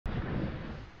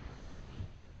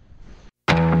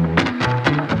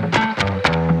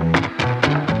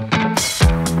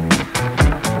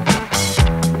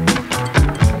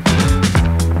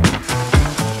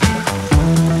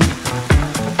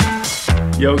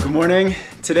Yo, good morning.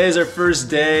 Today is our first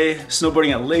day snowboarding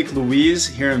at Lake Louise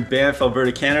here in Banff,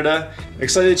 Alberta, Canada.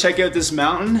 Excited to check out this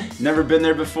mountain. Never been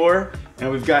there before. And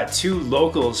we've got two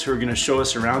locals who are gonna show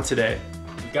us around today.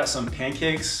 We've got some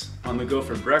pancakes on the go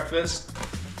for breakfast.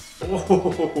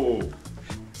 Oh,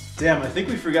 damn, I think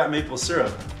we forgot maple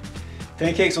syrup.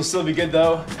 Pancakes will still be good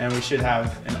though, and we should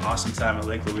have an awesome time at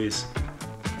Lake Louise.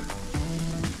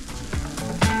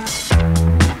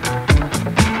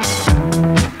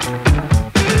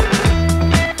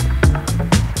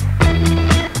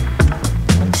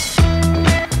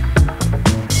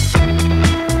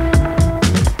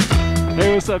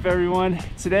 Hey, what's up everyone?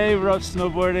 Today we're up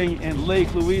snowboarding in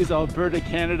Lake Louise, Alberta,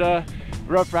 Canada.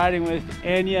 We're up riding with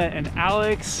Anjah and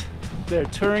Alex. They're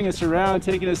touring us around,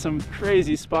 taking us some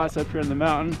crazy spots up here in the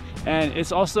mountain. And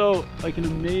it's also like an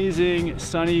amazing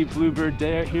sunny bluebird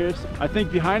day out here. I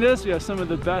think behind us, we have some of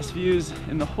the best views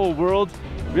in the whole world.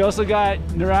 We also got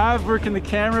Narav working the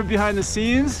camera behind the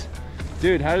scenes.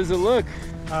 Dude, how does it look?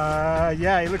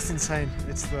 Yeah, it looks insane.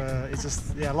 It's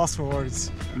just, yeah, lost for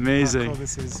words. Amazing. How cool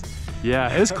this is. Yeah,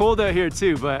 it's cold out here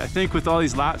too, but I think with all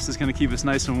these laps, it's gonna keep us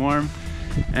nice and warm.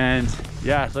 And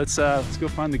yeah, let's go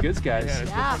find the goods, guys. Yeah,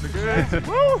 let's go find the goods.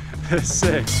 Woo! That's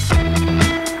sick.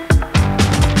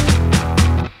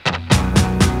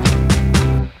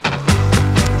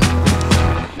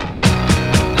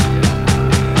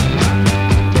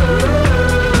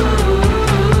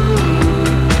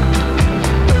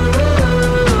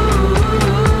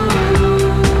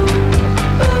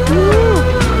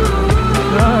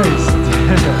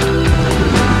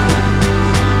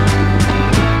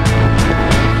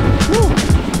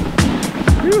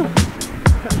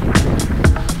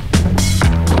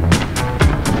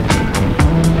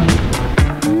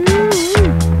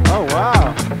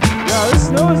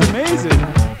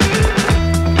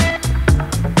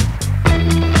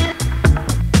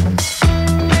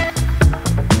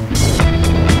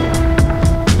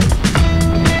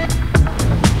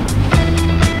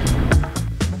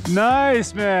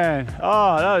 Nice, man.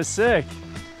 Oh, that was sick.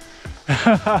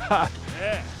 Yeah.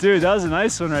 Dude, that was a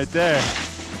nice one right there.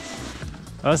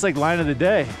 That was like line of the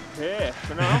day. Yeah,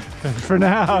 for now. For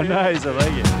now, nice, I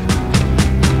like it.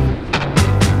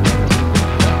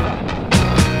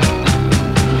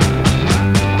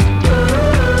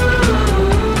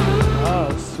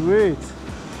 Oh, sweet.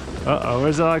 Uh-oh,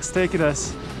 where's Alex taking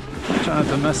us? Trying not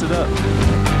to mess it up.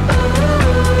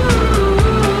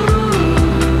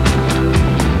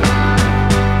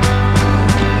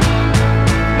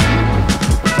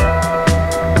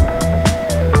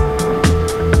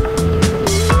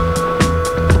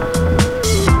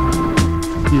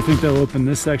 Do you think they'll open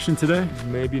this section today?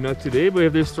 Maybe not today, but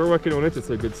if they're still working on it, it's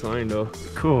a good sign though.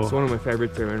 Cool. It's one of my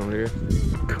favorites around here.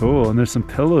 Cool, and there's some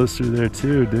pillows through there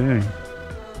too, dang.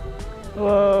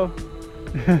 Hello.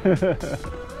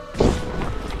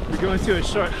 We're going to a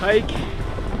short hike.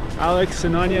 Alex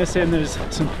and Anjah saying there's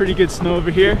some pretty good snow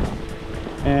over here.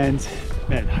 And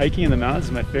man, hiking in the mountains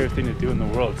is my favorite thing to do in the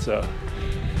world. So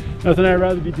nothing I'd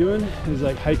rather be doing is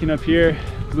like hiking up here,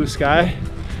 blue sky.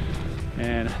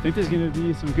 And I think there's gonna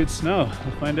be some good snow.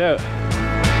 We'll find out.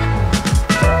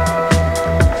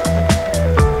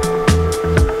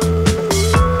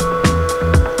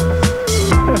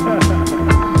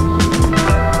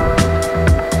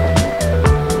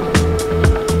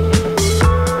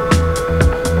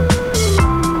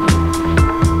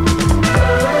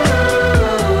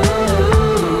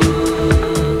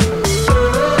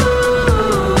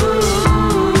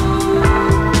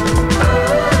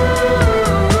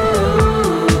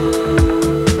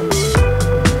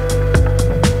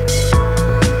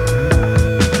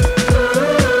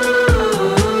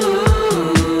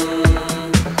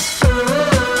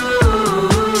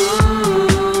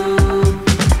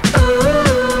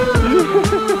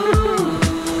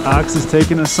 Alex is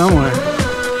taking us somewhere.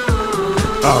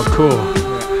 Oh, cool.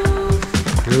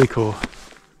 Yeah. Really cool.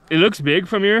 It looks big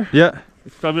from here. Yeah.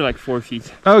 It's probably like 4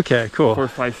 feet. Okay, cool. 4 or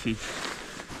 5 feet.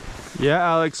 Yeah,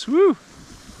 Alex, woo!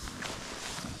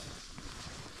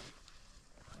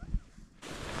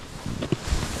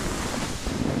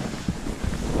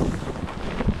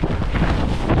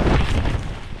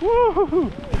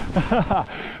 Woo!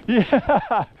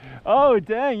 Yeah! Oh,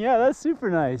 dang, yeah, that's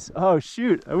super nice. Oh,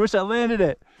 shoot, I wish I landed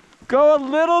it. Go a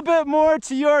little bit more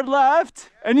to your left,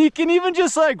 and you can even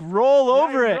just like roll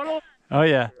over it. Oh,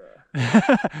 yeah.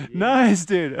 Nice,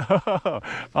 dude. Oh,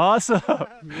 awesome.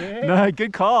 Yeah. No,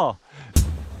 good call.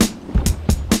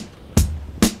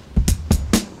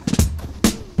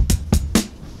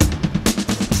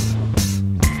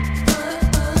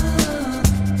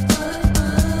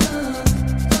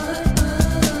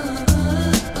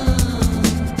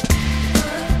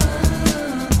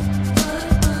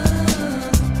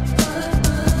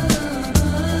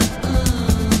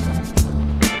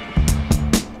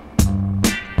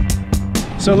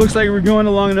 So it looks like we're going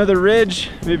along another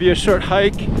ridge, maybe a short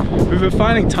hike. We've been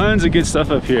finding tons of good stuff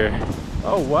up here.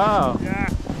 Oh wow. Yeah,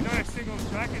 not a single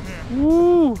track in there.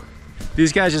 Woo!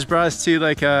 These guys just brought us to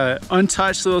like a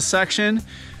untouched little section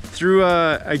through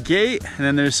a gate, and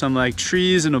then there's some like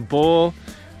trees and a bowl.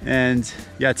 And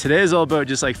yeah, today is all about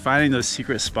just like finding those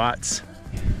secret spots.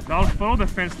 I'll follow the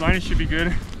fence line, it should be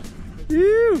good.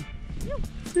 Woo!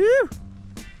 Woo!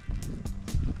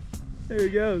 There he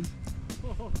goes.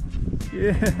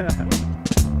 Yeah.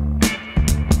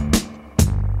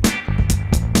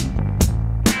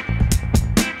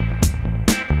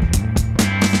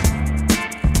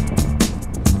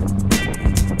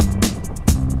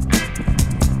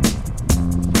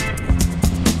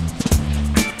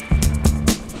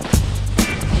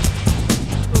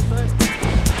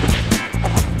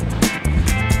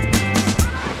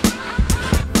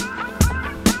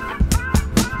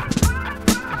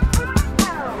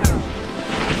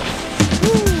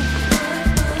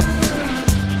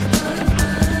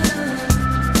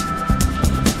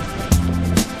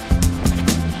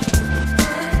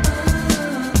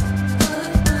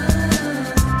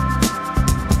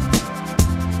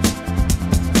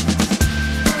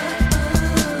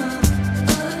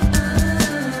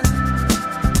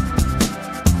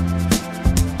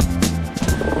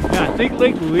 I think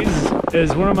Lake Louise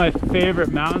is one of my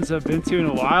favorite mountains I've been to in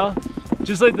a while.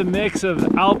 Just like the mix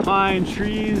of alpine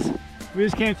trees. We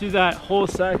just came through that whole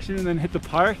section and then hit the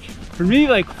park. For me,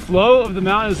 like, flow of the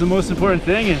mountain is the most important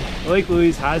thing, and Lake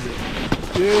Louise has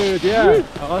it. Dude, yeah. Woo.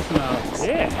 Awesome, Alex.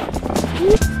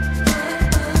 Yeah.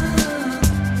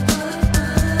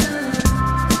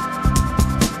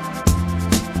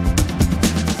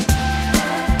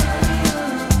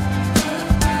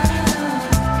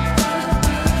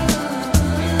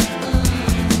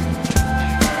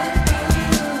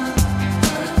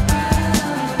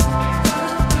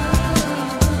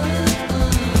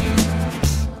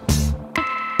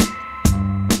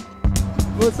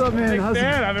 What's up, man? Big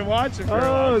fan. I've been watching for a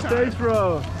long time. Thanks,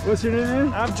 bro. What's your name,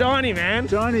 man? I'm Johnny, man.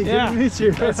 Johnny, Yeah. good to meet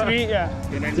you. Nice to meet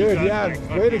you. Dude, yeah,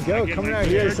 way to go. Coming out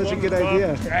here is such a good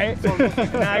idea. Right?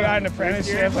 Now I got an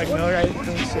apprenticeship, like millwright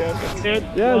apprenticeship. Dude,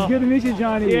 Yeah, it's good to meet you,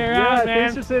 Johnny. Yeah, man.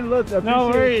 Thanks for saying hello. No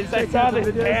worries. I saw the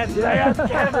videos. dance. Yeah.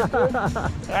 All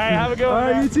right, have a good All one.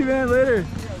 right, man. you too, man. Later.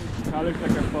 That looks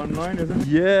like a fun line, doesn't it?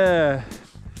 Yeah.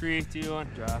 3, 2, 1,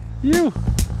 drop. You.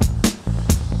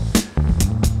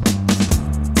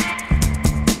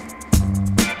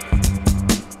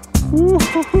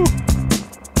 Woo-hoo-hoo.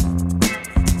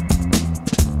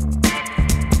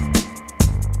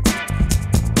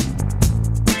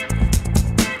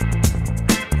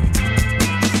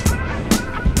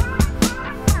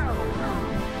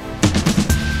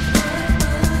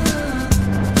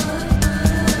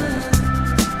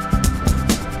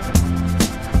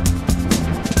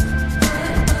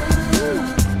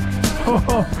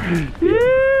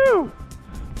 Phew!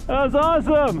 That was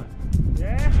awesome!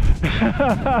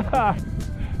 Yeah?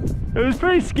 It was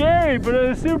pretty scary, but it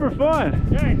was super fun.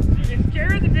 Yeah, it's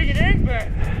scary at the beginning, but...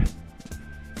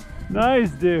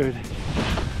 Nice, dude.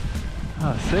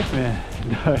 Oh, sick, man.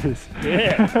 Nice.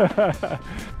 Yeah.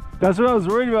 That's what I was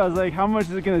worried about. I was like, how much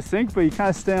is it gonna sink? But you kind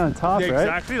of stay on top, Yeah, right?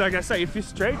 exactly. Like I said, if you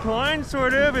straight climb,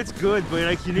 sort of, it's good, but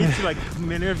like you need to like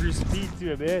maneuver your speed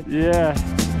to a bit. Yeah.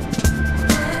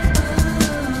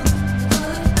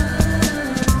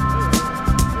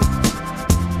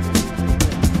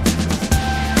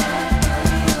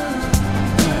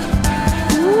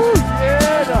 Woo,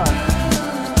 yeah, dog.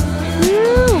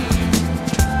 Woo.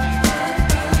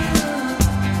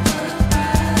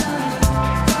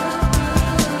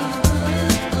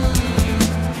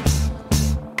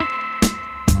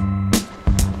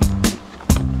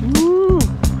 Woo.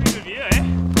 Pretty good view, eh?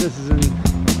 This is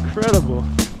incredible.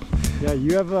 Yeah,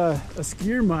 you have a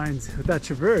skier mind with that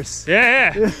traverse.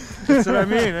 Yeah, yeah. That's what I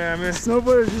mean. I mean,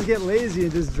 Snowboarders just get lazy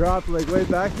and just drop like way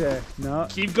back there. No,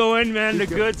 keep going, man. The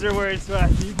goods are where it's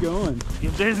at. keep going.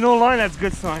 If there's no line, that's a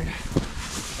good sign.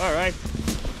 All right.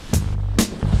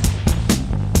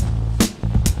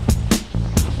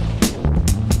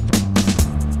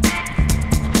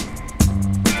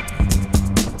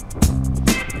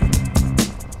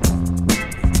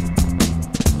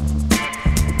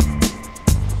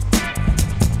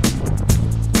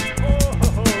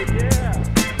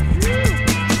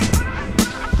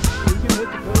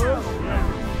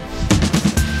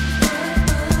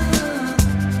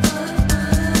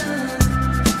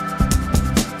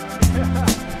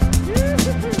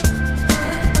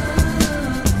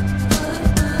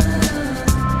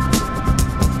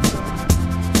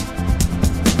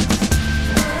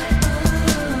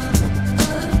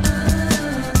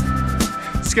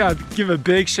 Just gotta give a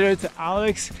big shout out to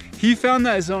Alex. He found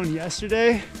that zone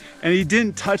yesterday and he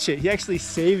didn't touch it. He actually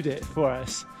saved it for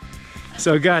us.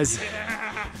 So guys,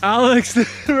 Alex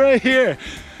right here.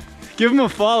 Give him a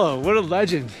follow. What a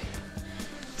legend.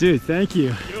 Dude, thank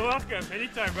you. You're welcome.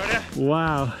 Anytime, brother.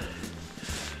 Wow.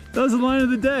 That was the line of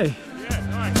the day. Yeah,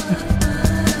 nice.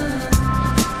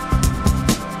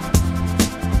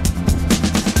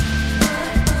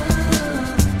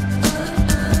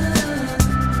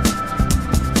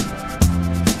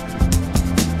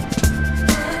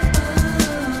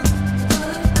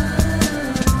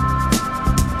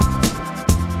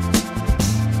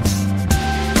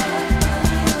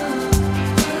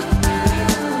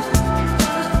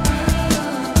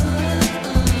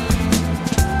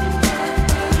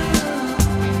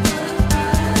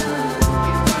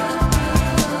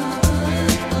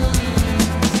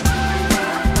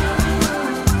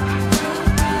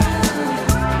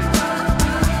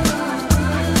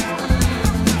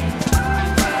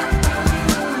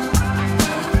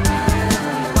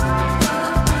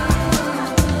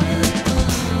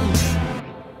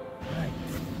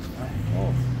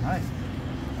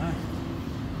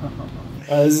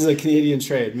 This is a Canadian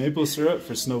trade. Maple syrup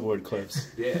for snowboard clips.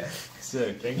 Yeah.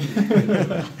 Sick. Thank you.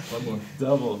 One more.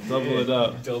 Double it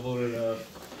up. Double it up.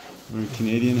 We're in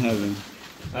Canadian heaven.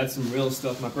 That's some real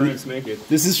stuff. My parents make it.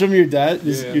 This is from your dad?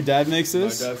 Yeah. Your dad makes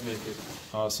this? My dad make it.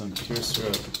 Awesome. Pure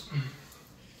syrup.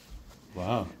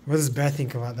 Wow. What does Bear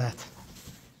think about that?